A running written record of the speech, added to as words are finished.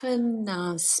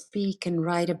Often speak and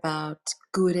write about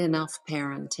good enough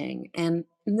parenting. And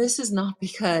this is not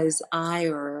because I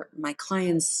or my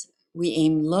clients, we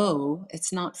aim low.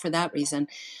 It's not for that reason.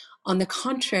 On the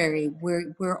contrary,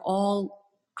 we're all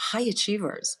high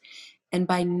achievers. And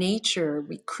by nature,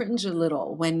 we cringe a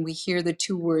little when we hear the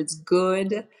two words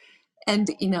good and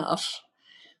enough.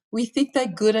 We think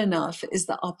that good enough is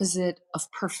the opposite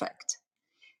of perfect.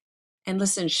 And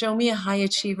listen, show me a high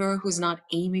achiever who's not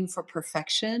aiming for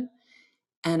perfection,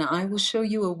 and I will show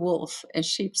you a wolf in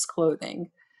sheep's clothing.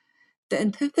 The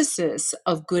antithesis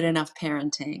of good enough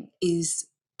parenting is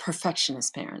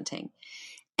perfectionist parenting,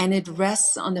 and it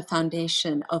rests on the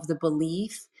foundation of the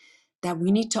belief that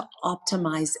we need to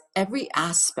optimize every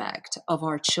aspect of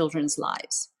our children's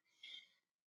lives.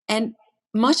 And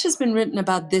much has been written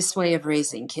about this way of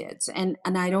raising kids, and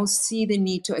I don't see the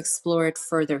need to explore it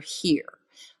further here.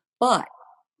 But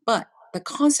but the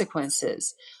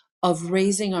consequences of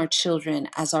raising our children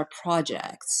as our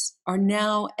projects are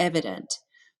now evident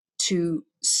to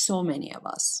so many of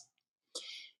us.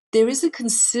 There is a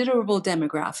considerable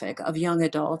demographic of young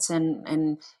adults, and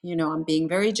I'm being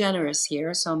very generous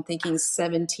here, so I'm thinking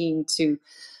 17 to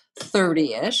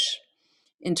 30-ish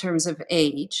in terms of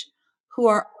age, who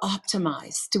are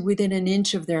optimized to within an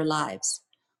inch of their lives,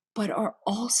 but are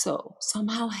also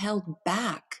somehow held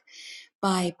back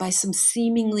by some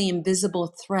seemingly invisible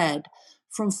thread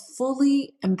from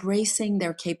fully embracing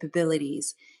their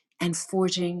capabilities and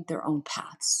forging their own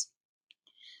paths.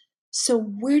 So,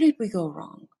 where did we go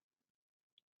wrong?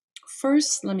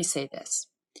 First, let me say this: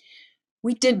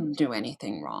 we didn't do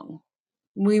anything wrong.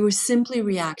 We were simply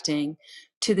reacting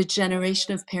to the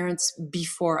generation of parents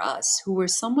before us who were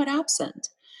somewhat absent.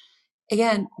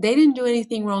 Again, they didn't do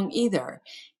anything wrong either.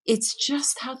 It's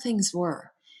just how things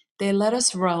were. They let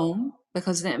us roam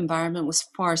because the environment was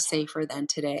far safer than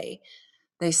today.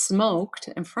 They smoked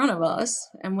in front of us,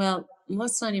 and well,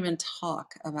 let's not even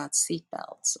talk about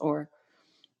seatbelts or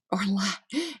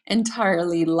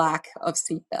entirely lack of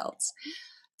seatbelts.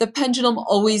 The pendulum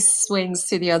always swings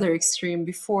to the other extreme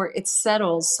before it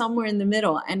settles somewhere in the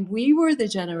middle. And we were the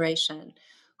generation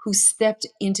who stepped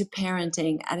into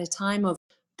parenting at a time of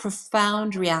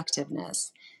profound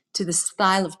reactiveness to the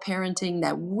style of parenting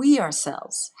that we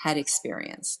ourselves had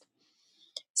experienced.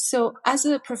 So, as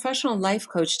a professional life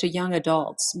coach to young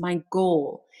adults, my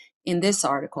goal in this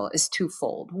article is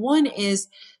twofold. One is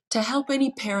to help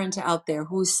any parent out there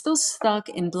who is still stuck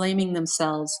in blaming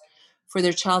themselves for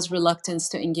their child's reluctance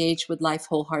to engage with life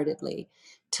wholeheartedly,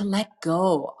 to let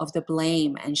go of the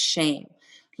blame and shame.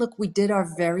 Look, we did our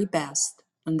very best,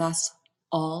 and that's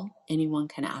all anyone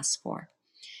can ask for.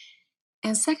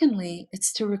 And secondly,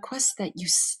 it's to request that you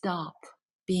stop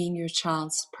being your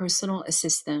child's personal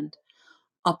assistant,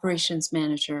 operations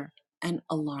manager, and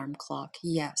alarm clock.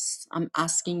 Yes, I'm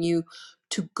asking you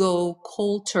to go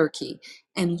cold turkey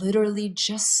and literally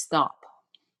just stop.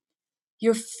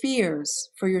 Your fears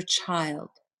for your child,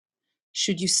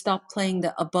 should you stop playing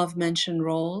the above mentioned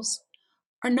roles,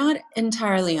 are not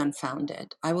entirely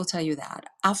unfounded. I will tell you that.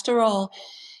 After all,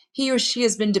 he or she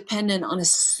has been dependent on a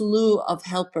slew of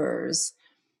helpers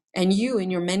and you in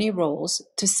your many roles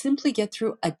to simply get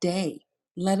through a day,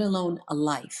 let alone a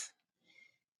life.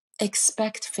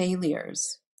 Expect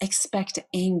failures, expect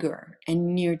anger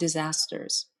and near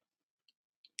disasters.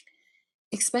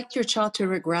 Expect your child to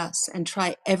regress and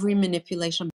try every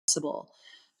manipulation possible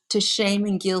to shame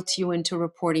and guilt you into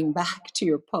reporting back to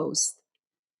your post.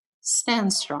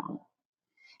 Stand strong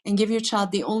and give your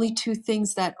child the only two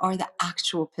things that are the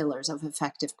actual pillars of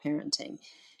effective parenting.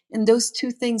 And those two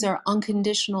things are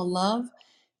unconditional love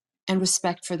and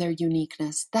respect for their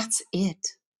uniqueness. That's it.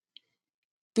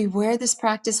 Beware, this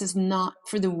practice is not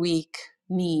for the weak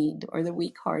kneed or the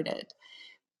weak hearted.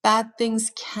 Bad things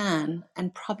can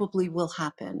and probably will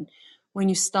happen when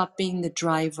you stop being the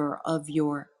driver of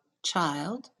your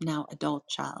child, now adult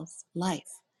child's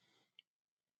life.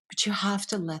 But you have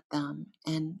to let them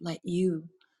and let you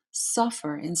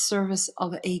suffer in service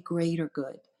of a greater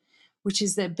good, which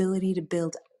is the ability to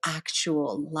build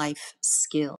actual life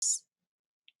skills.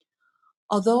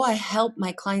 Although I help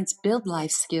my clients build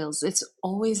life skills, it's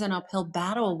always an uphill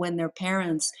battle when their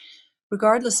parents,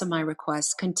 regardless of my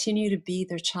requests, continue to be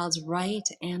their child's right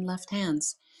and left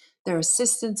hands, their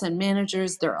assistants and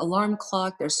managers, their alarm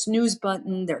clock, their snooze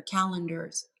button, their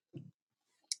calendars.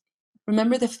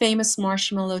 Remember the famous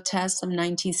marshmallow test of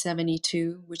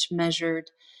 1972, which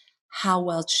measured how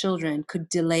well children could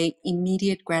delay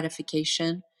immediate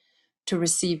gratification to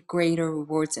receive greater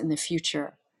rewards in the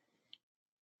future?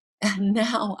 And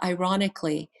now,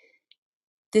 ironically,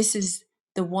 this is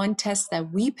the one test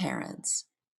that we parents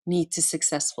need to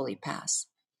successfully pass.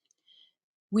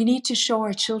 We need to show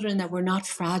our children that we're not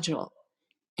fragile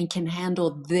and can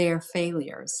handle their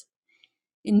failures.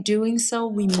 In doing so,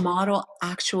 we model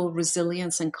actual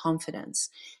resilience and confidence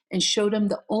and show them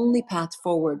the only path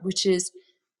forward, which is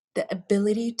the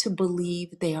ability to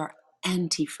believe they are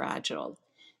anti-fragile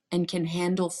and can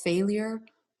handle failure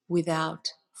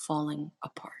without falling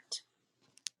apart.